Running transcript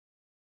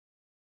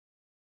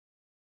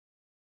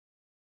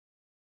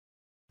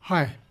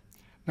Hi,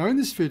 now in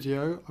this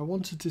video I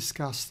want to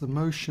discuss the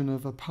motion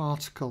of a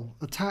particle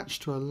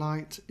attached to a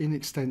light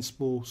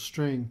inextensible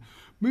string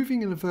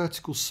moving in a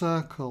vertical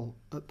circle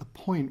at the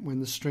point when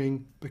the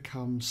string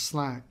becomes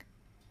slack.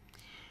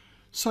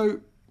 So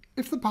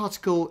if the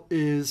particle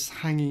is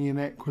hanging in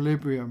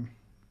equilibrium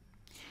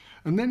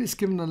and then it's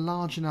given a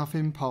large enough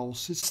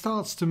impulse, it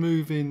starts to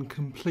move in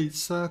complete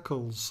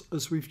circles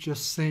as we've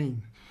just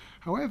seen.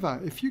 However,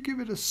 if you give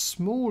it a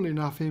small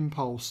enough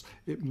impulse,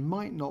 it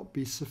might not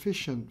be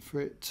sufficient for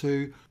it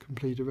to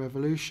complete a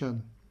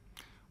revolution.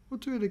 We'll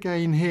do it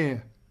again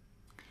here.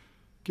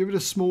 Give it a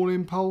small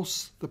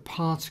impulse, the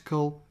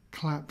particle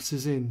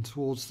collapses in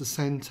towards the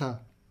centre.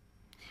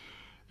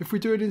 If we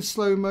do it in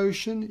slow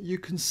motion, you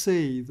can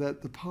see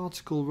that the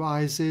particle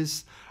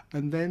rises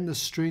and then the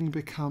string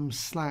becomes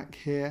slack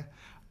here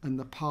and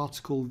the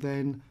particle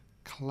then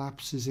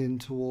collapses in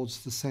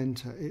towards the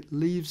centre. It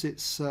leaves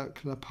its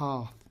circular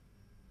path.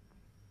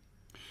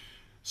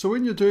 So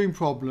when you're doing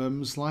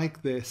problems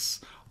like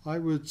this, I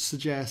would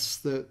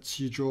suggest that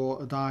you draw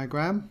a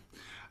diagram,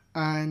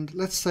 and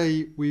let's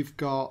say we've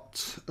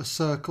got a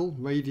circle,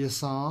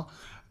 radius r,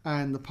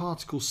 and the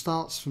particle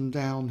starts from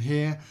down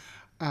here,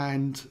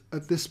 and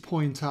at this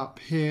point up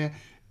here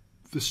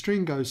the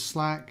string goes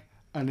slack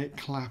and it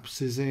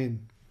collapses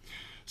in.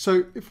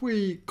 So if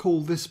we call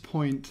this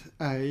point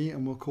A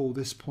and we'll call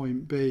this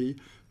point B,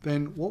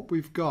 then what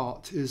we've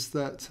got is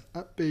that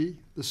at B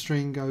the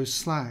string goes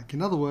slack.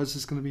 In other words,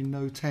 there's going to be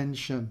no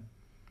tension.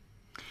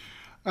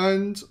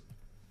 And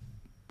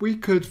we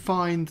could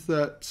find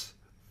that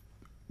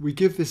we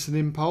give this an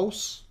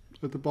impulse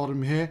at the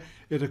bottom here,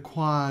 it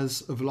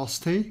acquires a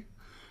velocity.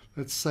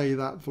 Let's say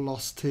that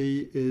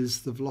velocity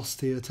is the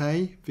velocity at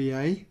A,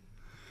 VA,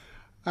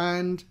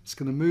 and it's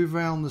going to move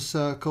around the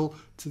circle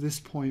to this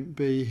point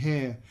B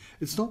here.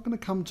 It's not going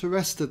to come to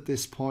rest at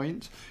this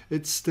point,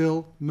 it's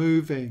still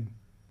moving.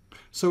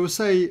 So we'll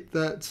say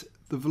that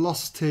the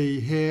velocity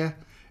here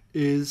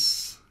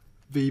is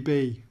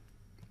VB.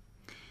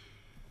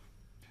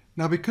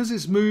 Now because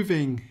it's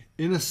moving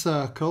in a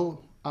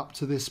circle up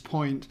to this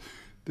point,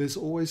 there's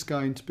always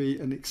going to be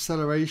an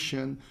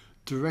acceleration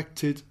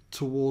directed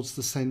towards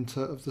the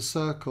centre of the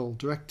circle,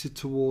 directed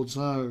towards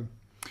O.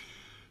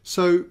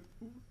 So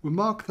we'll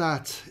mark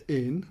that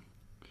in.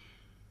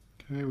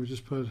 Okay, we'll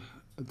just put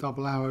a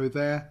double arrow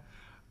there.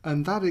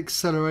 And that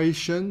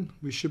acceleration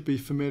we should be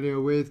familiar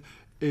with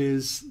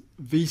is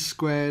v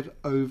squared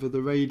over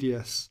the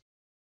radius.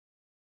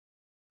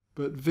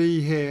 But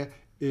v here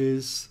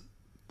is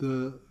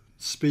the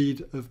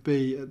speed of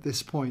b at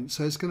this point,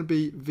 so it's going to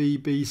be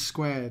vb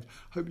squared.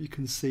 Hope you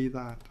can see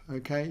that.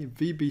 Okay,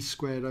 vb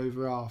squared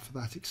over r for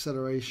that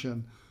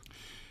acceleration.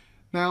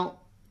 Now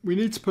we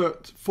need to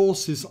put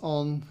forces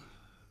on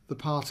the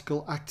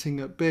particle acting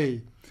at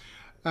b,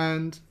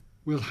 and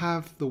we'll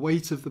have the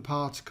weight of the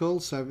particle.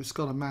 So if it's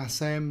got a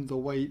mass m, the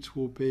weight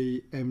will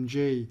be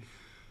mg.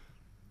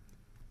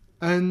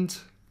 And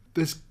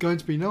there's going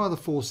to be no other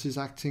forces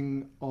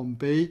acting on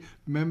B.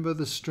 Remember,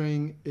 the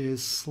string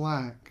is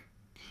slack.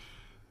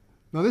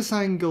 Now this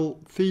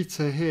angle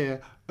theta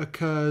here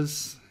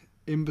occurs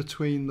in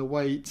between the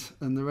weight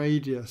and the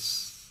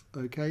radius.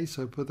 Okay,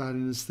 so put that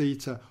in as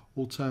theta,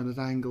 alternate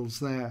angles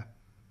there.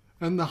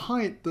 And the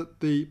height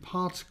that the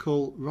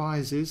particle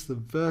rises, the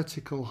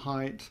vertical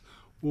height,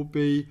 will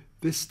be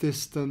this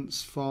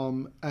distance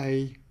from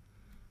A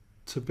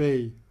to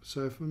B.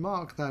 So if we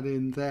mark that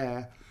in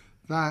there,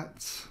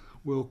 that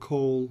we'll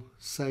call,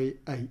 say,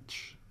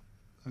 h,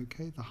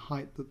 okay, the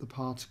height that the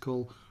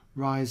particle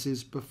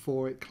rises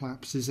before it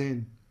collapses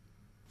in.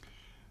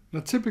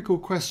 Now typical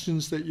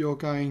questions that you're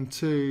going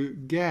to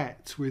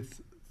get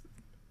with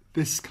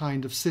this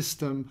kind of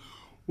system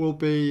will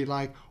be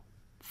like,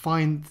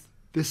 find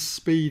this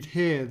speed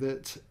here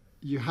that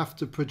you have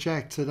to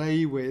project at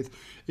A with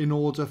in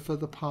order for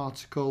the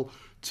particle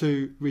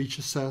to reach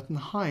a certain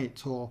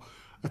height or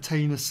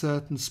attain a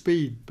certain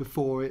speed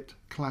before it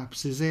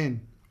collapses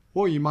in.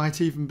 Or you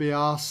might even be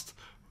asked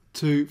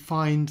to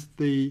find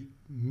the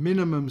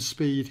minimum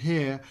speed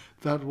here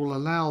that will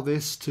allow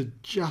this to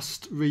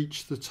just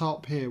reach the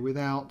top here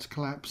without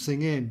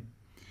collapsing in.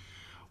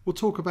 We'll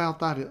talk about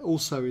that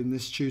also in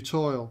this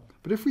tutorial.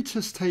 But if we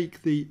just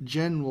take the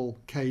general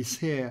case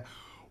here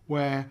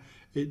where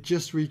it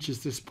just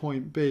reaches this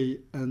point B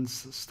and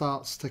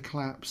starts to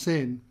collapse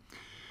in,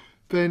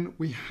 then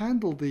we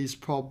handle these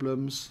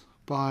problems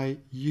by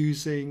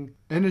using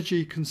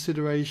energy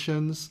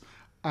considerations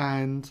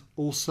and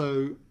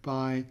also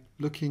by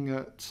looking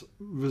at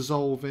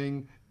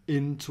resolving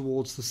in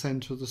towards the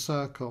centre of the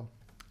circle.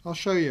 I'll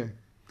show you.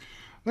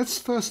 Let's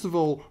first of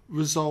all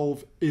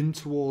resolve in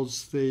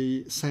towards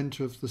the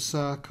centre of the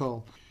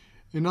circle.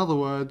 In other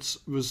words,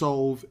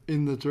 resolve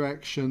in the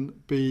direction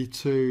B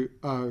to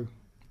O.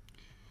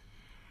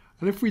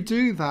 And if we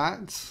do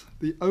that,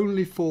 the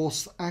only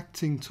force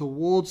acting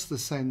towards the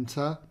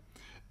centre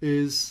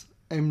is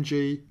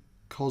mg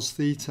cos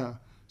theta.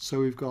 So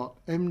we've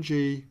got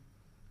mg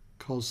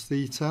cos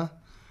theta,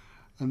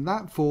 and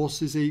that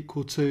force is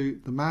equal to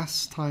the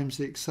mass times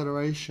the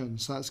acceleration.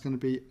 So that's going to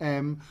be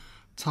m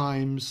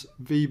times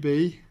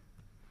VB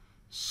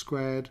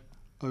squared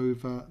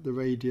over the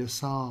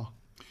radius r.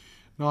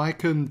 Now I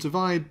can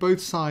divide both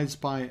sides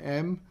by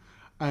m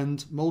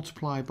and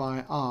multiply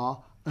by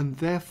r, and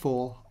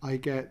therefore I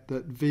get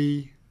that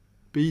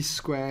VB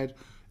squared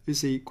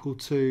is equal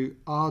to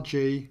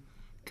RG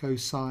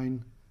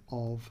cosine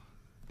of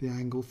the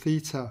angle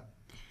theta.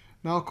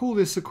 Now I'll call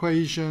this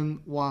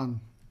equation 1.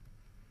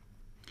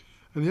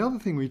 And the other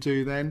thing we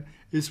do then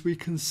is we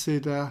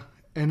consider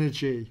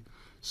energy.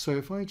 So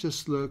if I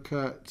just look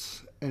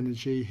at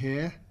energy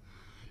here,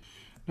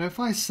 now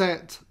if I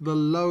set the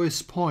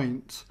lowest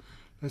point,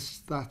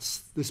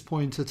 that's this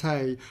point at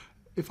A,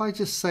 if I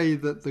just say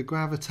that the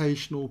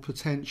gravitational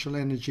potential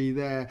energy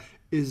there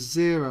is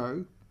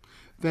 0,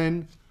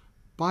 then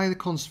by the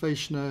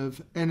conservation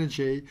of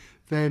energy,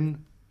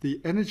 then the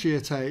energy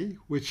at A,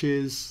 which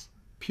is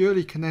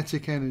purely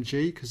kinetic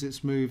energy because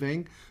it's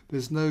moving,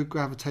 there's no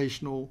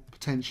gravitational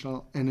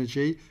potential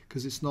energy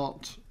because it's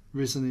not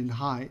risen in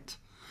height,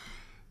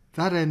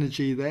 that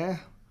energy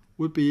there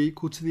would be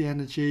equal to the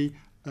energy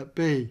at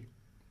B.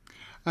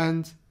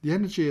 And the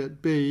energy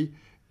at B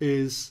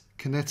is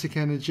kinetic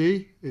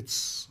energy,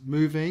 it's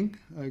moving,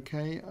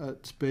 okay,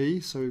 at B,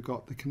 so we've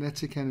got the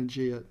kinetic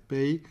energy at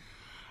B,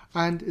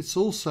 and it's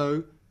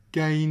also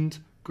gained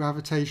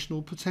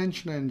gravitational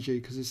potential energy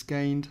because it's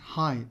gained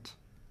height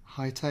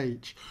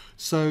h.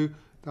 So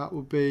that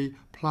would be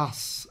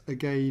plus a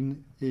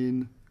gain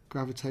in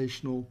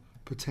gravitational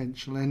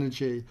potential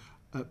energy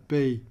at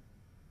B.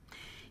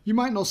 You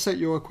might not set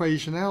your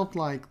equation out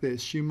like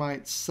this. You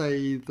might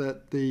say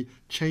that the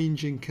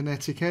change in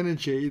kinetic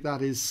energy,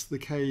 that is the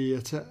Ke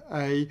at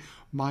A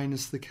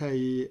minus the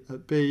Ke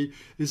at B,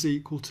 is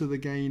equal to the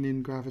gain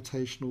in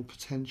gravitational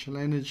potential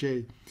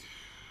energy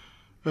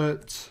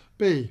at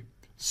B.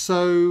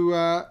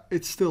 So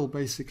it's still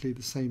basically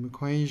the same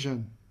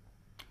equation.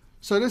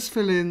 So let's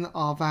fill in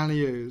our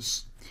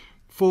values.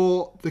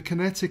 For the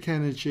kinetic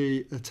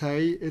energy at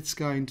A, it's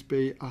going to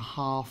be a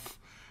half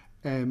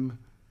m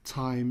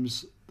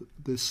times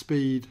the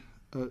speed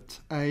at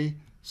A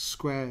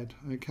squared,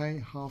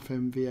 okay, half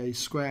mva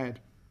squared.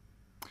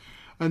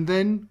 And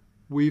then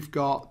we've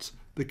got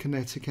the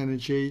kinetic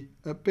energy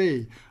at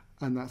B,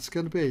 and that's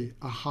going to be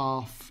a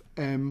half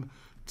m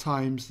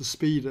times the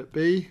speed at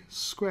B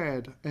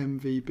squared,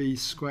 mvb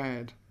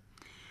squared.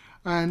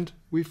 And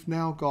we've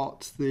now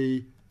got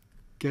the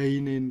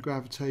gain in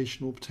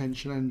gravitational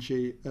potential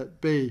energy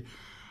at B.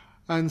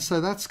 And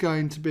so that's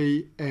going to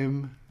be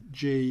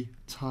mg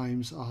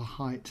times our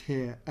height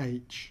here,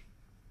 h.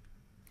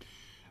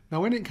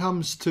 Now when it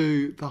comes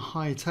to the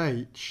height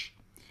h,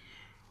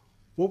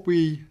 what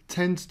we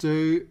tend to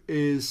do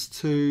is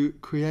to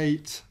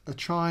create a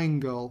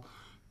triangle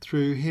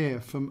through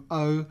here from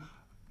O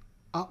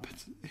up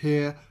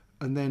here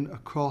and then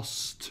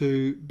across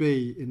to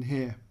B in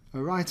here.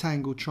 A right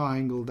angle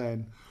triangle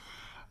then.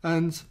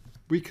 And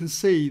we can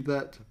see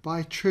that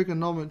by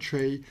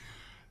trigonometry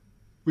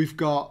we've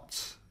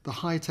got the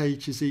height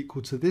h is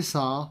equal to this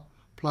r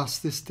plus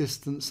this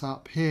distance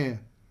up here.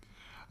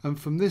 And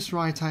from this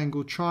right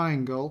angle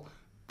triangle,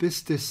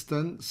 this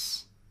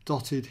distance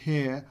dotted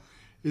here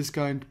is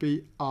going to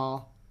be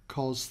r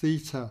cos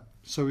theta.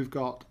 So we've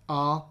got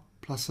r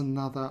plus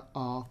another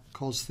r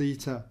cos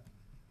theta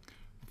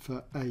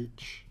for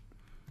h.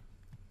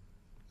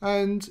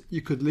 And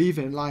you could leave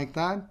it like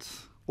that,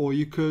 or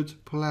you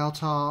could pull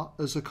out r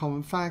as a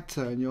common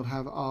factor and you'll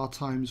have r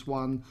times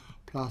 1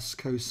 plus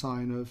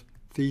cosine of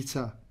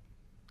theta.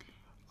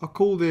 I'll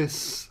call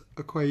this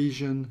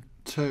equation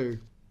 2.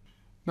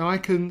 Now I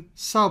can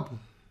sub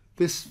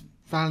this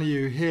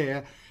value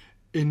here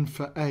in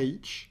for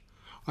h.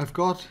 I've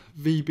got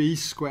VB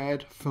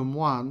squared from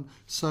 1,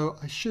 so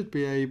I should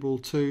be able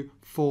to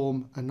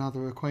form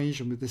another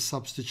equation with this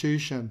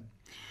substitution.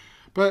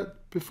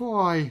 But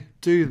before I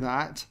do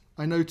that,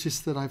 I notice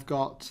that I've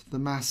got the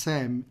mass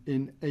m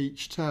in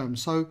each term,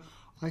 so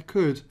I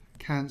could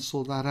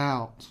cancel that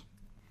out.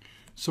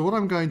 So what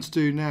I'm going to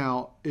do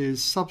now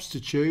is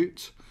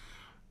substitute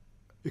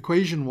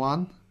equation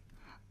 1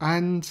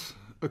 and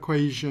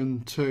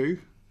equation 2,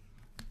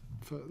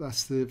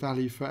 that's the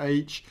value for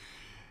h,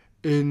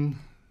 in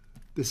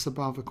this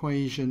above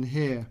equation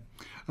here.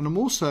 And I'm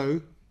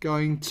also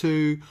going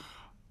to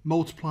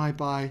multiply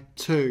by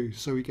 2,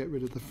 so we get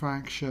rid of the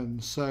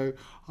fraction. So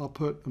I'll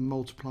put and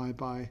multiply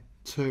by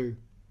 2.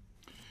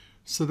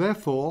 So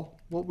therefore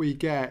what we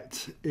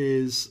get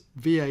is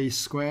VA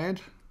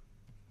squared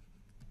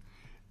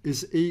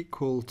is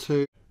equal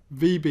to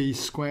VB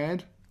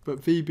squared,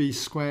 but VB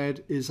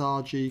squared is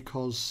RG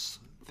cos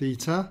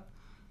theta.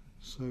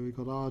 So we've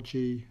got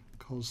RG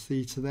cos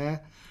theta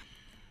there.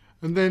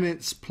 And then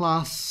it's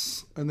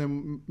plus, and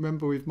then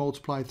remember we've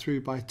multiplied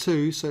through by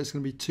 2, so it's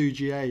going to be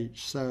 2gh.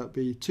 So it'll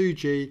be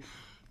 2g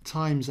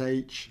times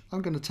h.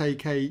 I'm going to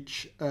take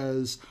h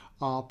as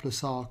r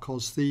plus r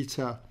cos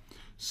theta.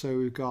 So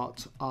we've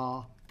got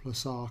r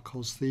plus r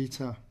cos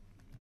theta.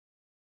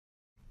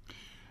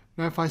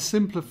 Now if I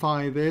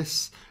simplify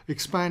this,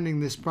 expanding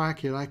this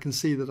bracket, I can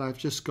see that I've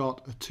just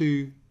got a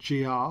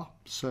 2gr.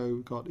 So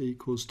we've got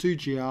equals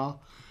 2gr.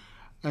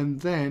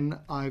 and then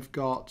I've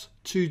got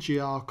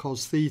 2gr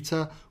cos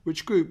theta,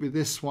 which grouped with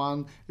this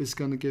one is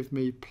going to give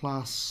me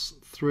plus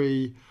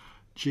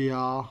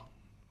 3gr,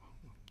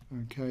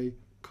 okay,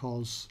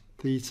 cos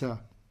theta.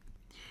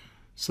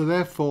 So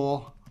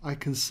therefore I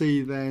can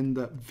see then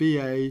that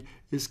VA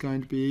is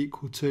going to be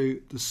equal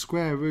to the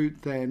square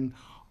root then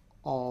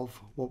of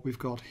what we've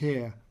got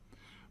here.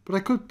 But I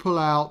could pull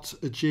out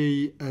a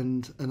g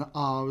and an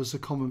r as a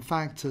common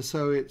factor,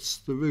 so it's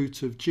the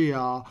root of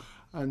gr,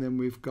 and then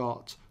we've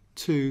got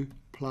 2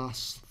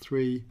 plus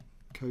 3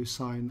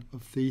 cosine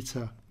of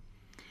theta.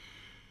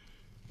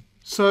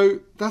 So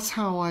that's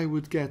how I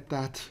would get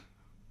that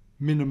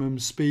minimum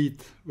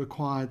speed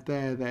required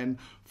there then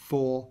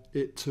for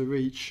it to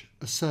reach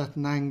a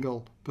certain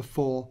angle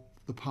before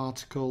the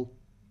particle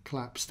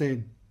collapsed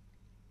in.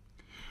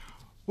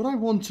 What I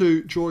want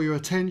to draw your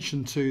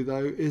attention to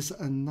though is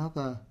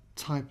another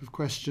type of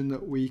question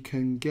that we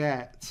can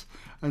get,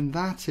 and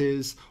that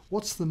is,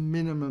 what's the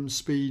minimum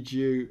speed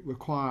you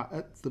require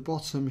at the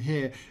bottom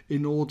here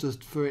in order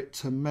for it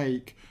to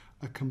make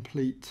a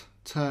complete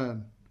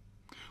turn?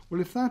 Well,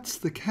 if that's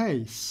the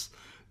case,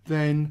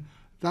 then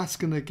that's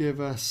going to give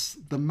us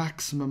the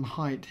maximum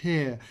height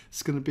here.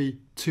 It's going to be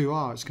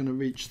 2r, it's going to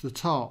reach the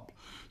top.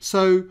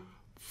 So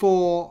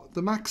for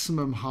the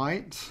maximum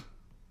height,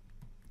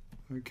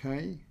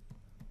 okay,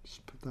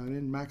 just put that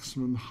in,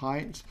 maximum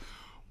height,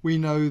 we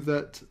know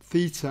that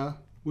theta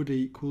would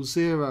equal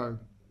 0.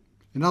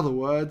 In other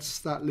words,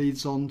 that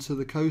leads on to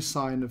the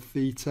cosine of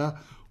theta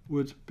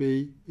would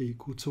be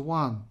equal to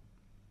 1.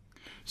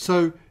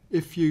 So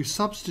if you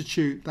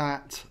substitute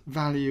that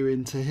value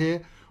into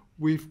here,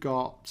 we've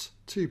got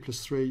 2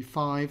 plus 3,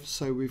 5,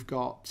 so we've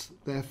got,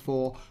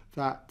 therefore,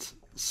 that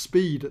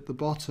speed at the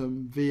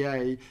bottom,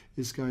 VA,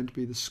 is going to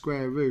be the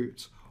square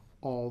root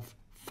of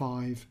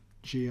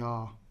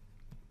 5gr.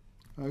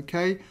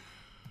 Okay,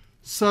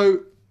 so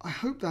I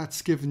hope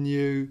that's given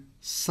you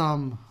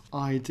some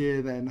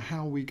idea then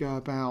how we go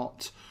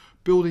about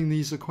building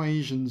these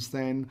equations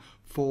then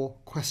for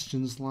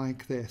questions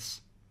like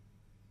this.